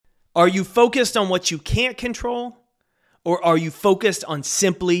Are you focused on what you can't control, or are you focused on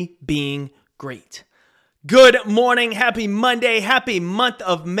simply being great? Good morning, happy Monday, happy month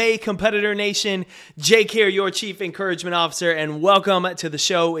of May, Competitor Nation. Jake here, your Chief Encouragement Officer, and welcome to the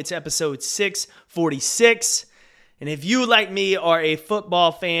show. It's episode 646. And if you, like me, are a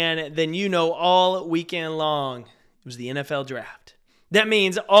football fan, then you know all weekend long it was the NFL draft. That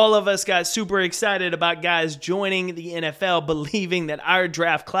means all of us got super excited about guys joining the NFL, believing that our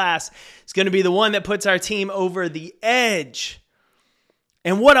draft class is going to be the one that puts our team over the edge.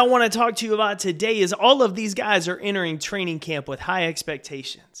 And what I want to talk to you about today is all of these guys are entering training camp with high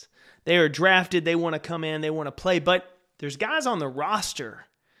expectations. They are drafted, they want to come in, they want to play, but there's guys on the roster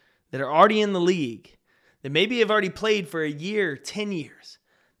that are already in the league that maybe have already played for a year, 10 years,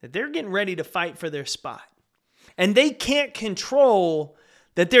 that they're getting ready to fight for their spot. And they can't control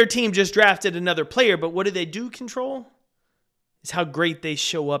that their team just drafted another player, but what do control? Is how great they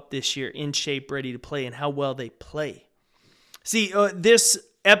show up this year, in shape, ready to play, and how well they play. See, this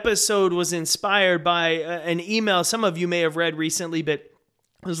episode was inspired by an email some of you may have read recently, but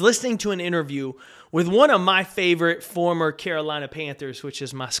I was listening to an interview with one of my favorite former Carolina Panthers, which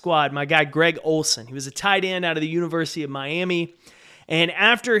is my squad, my guy Greg Olsen. He was a tight end out of the University of Miami. And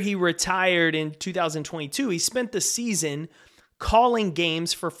after he retired in 2022, he spent the season calling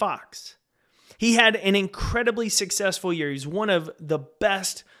games for Fox. He had an incredibly successful year. He's one of the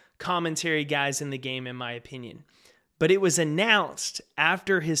best commentary guys in the game, in my opinion. But it was announced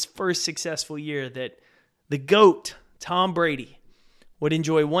after his first successful year that the GOAT, Tom Brady, would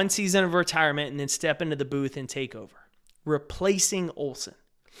enjoy one season of retirement and then step into the booth and take over, replacing Olsen.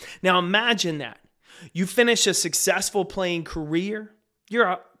 Now imagine that. You finish a successful playing career. You're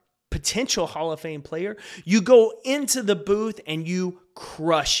a potential Hall of Fame player. You go into the booth and you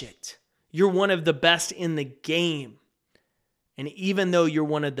crush it. You're one of the best in the game. And even though you're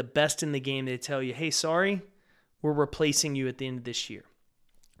one of the best in the game, they tell you, hey, sorry, we're replacing you at the end of this year.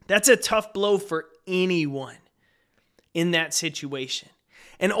 That's a tough blow for anyone in that situation.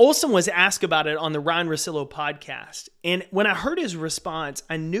 And Olsen was asked about it on the Ryan Russillo podcast. And when I heard his response,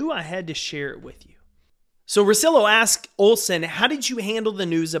 I knew I had to share it with you. So Russillo asked Olsen, how did you handle the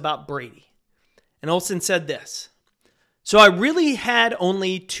news about Brady? And Olsen said this. So I really had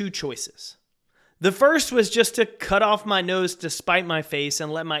only two choices. The first was just to cut off my nose to spite my face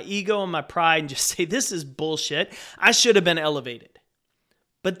and let my ego and my pride just say, this is bullshit. I should have been elevated.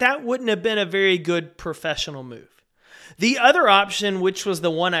 But that wouldn't have been a very good professional move. The other option, which was the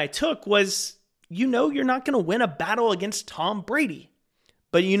one I took, was, you're not going to win a battle against Tom Brady.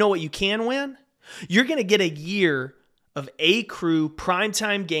 But you know what you can win? You're going to get a year of A-Crew,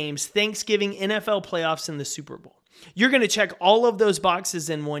 primetime games, Thanksgiving, NFL playoffs, and the Super Bowl. You're going to check all of those boxes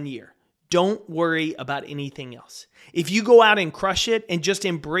in 1 year. Don't worry about anything else. If you go out and crush it and just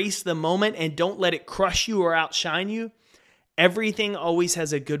embrace the moment and don't let it crush you or outshine you, everything always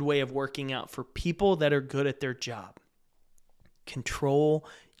has a good way of working out for people that are good at their job. Control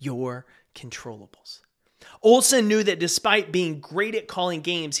your controllables. Olsen knew that despite being great at calling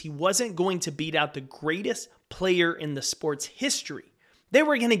games, he wasn't going to beat out the greatest player in the sport's history. They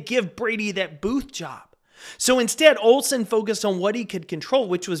were going to give Brady that booth job. So instead, Olsen focused on what he could control,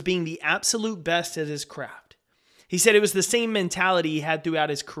 which was being the absolute best at his craft. He said it was the same mentality he had throughout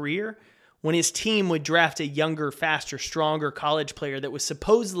his career when his team would draft a younger, faster, stronger college player that was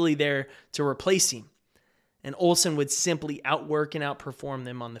supposedly there to replace him. And Olsen would simply outwork and outperform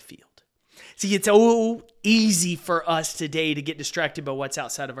them on the field. See, it's so easy for us today to get distracted by what's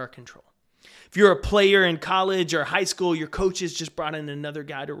outside of our control. If you're a player in college or high school, your coaches just brought in another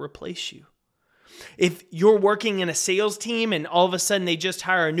guy to replace you. If you're working in a sales team and all of a sudden they just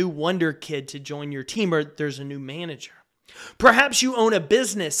hire a new wonder kid to join your team, or there's a new manager. Perhaps you own a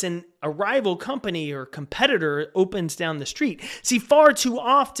business and a rival company or competitor opens down the street. See, far too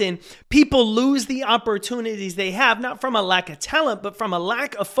often, people lose the opportunities they have, not from a lack of talent, but from a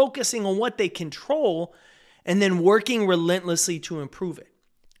lack of focusing on what they control and then working relentlessly to improve it.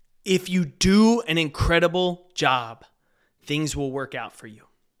 If you do an incredible job, things will work out for you.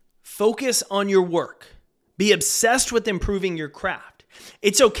 Focus on your work. Be obsessed with improving your craft.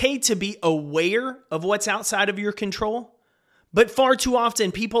 It's okay to be aware of what's outside of your control, but far too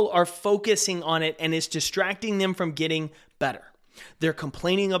often people are focusing on it and it's distracting them from getting better. They're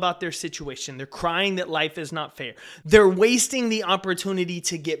complaining about their situation. They're crying that life is not fair. They're wasting the opportunity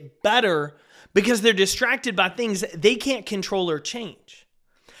to get better because they're distracted by things that they can't control or change.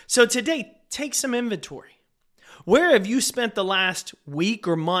 So today, take some inventory. Where have you spent the last week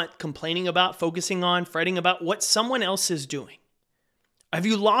or month complaining about, focusing on, fretting about what someone else is doing? Have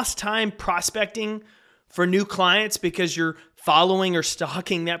you lost time prospecting for new clients because you're following or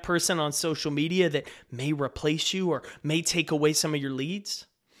stalking that person on social media that may replace you or may take away some of your leads?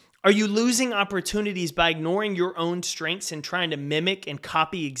 Are you losing opportunities by ignoring your own strengths and trying to mimic and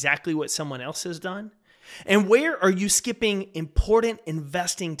copy exactly what someone else has done? And where are you skipping important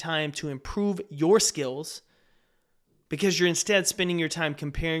investing time to improve your skills because you're instead spending your time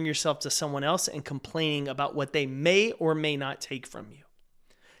comparing yourself to someone else and complaining about what they may or may not take from you?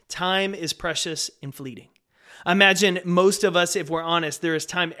 Time is precious and fleeting. I imagine most of us, if we're honest, there is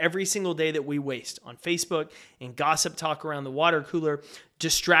time every single day that we waste on Facebook and gossip talk around the water cooler,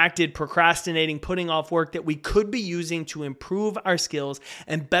 distracted, procrastinating, putting off work that we could be using to improve our skills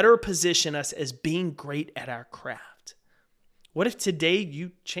and better position us as being great at our craft. What if today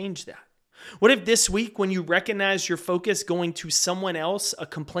you change that? What if this week, when you recognize your focus going to someone else, a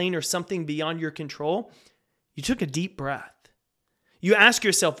complaint or something beyond your control, you took a deep breath? You ask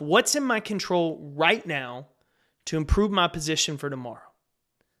yourself, what's in my control right now to improve my position for tomorrow?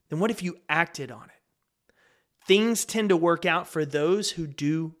 Then what if you acted on it? Things tend to work out for those who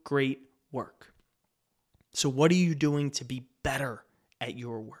do great work. So what are you doing to be better at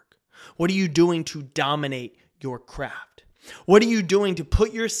your work? What are you doing to dominate your craft? What are you doing to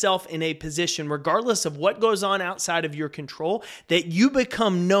put yourself in a position, regardless of what goes on outside of your control, that you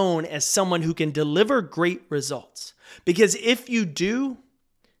become known as someone who can deliver great results? Because if you do,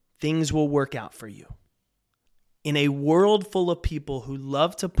 things will work out for you. In a world full of people who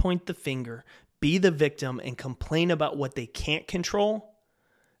love to point the finger, be the victim, and complain about what they can't control,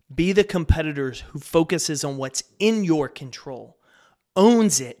 be the competitors who focuses on what's in your control,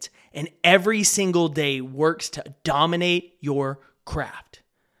 owns it, and every single day works to dominate your craft.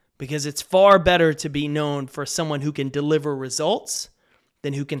 Because it's far better to be known for someone who can deliver results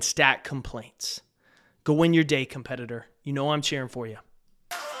than who can stack complaints. Go win your day, competitor. You know I'm cheering for you.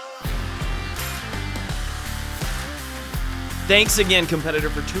 Thanks again, competitor,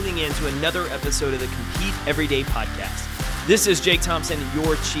 for tuning in to another episode of the Compete Everyday podcast. This is Jake Thompson,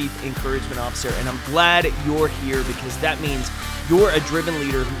 your Chief Encouragement Officer, and I'm glad you're here because that means you're a driven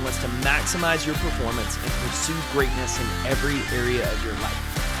leader who wants to maximize your performance and pursue greatness in every area of your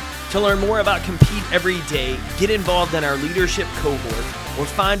life. To learn more about Compete Every Day, get involved in our leadership cohort, or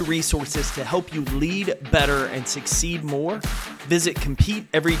find resources to help you lead better and succeed more, visit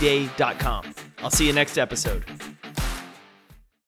CompeteEveryday.com. I'll see you next episode.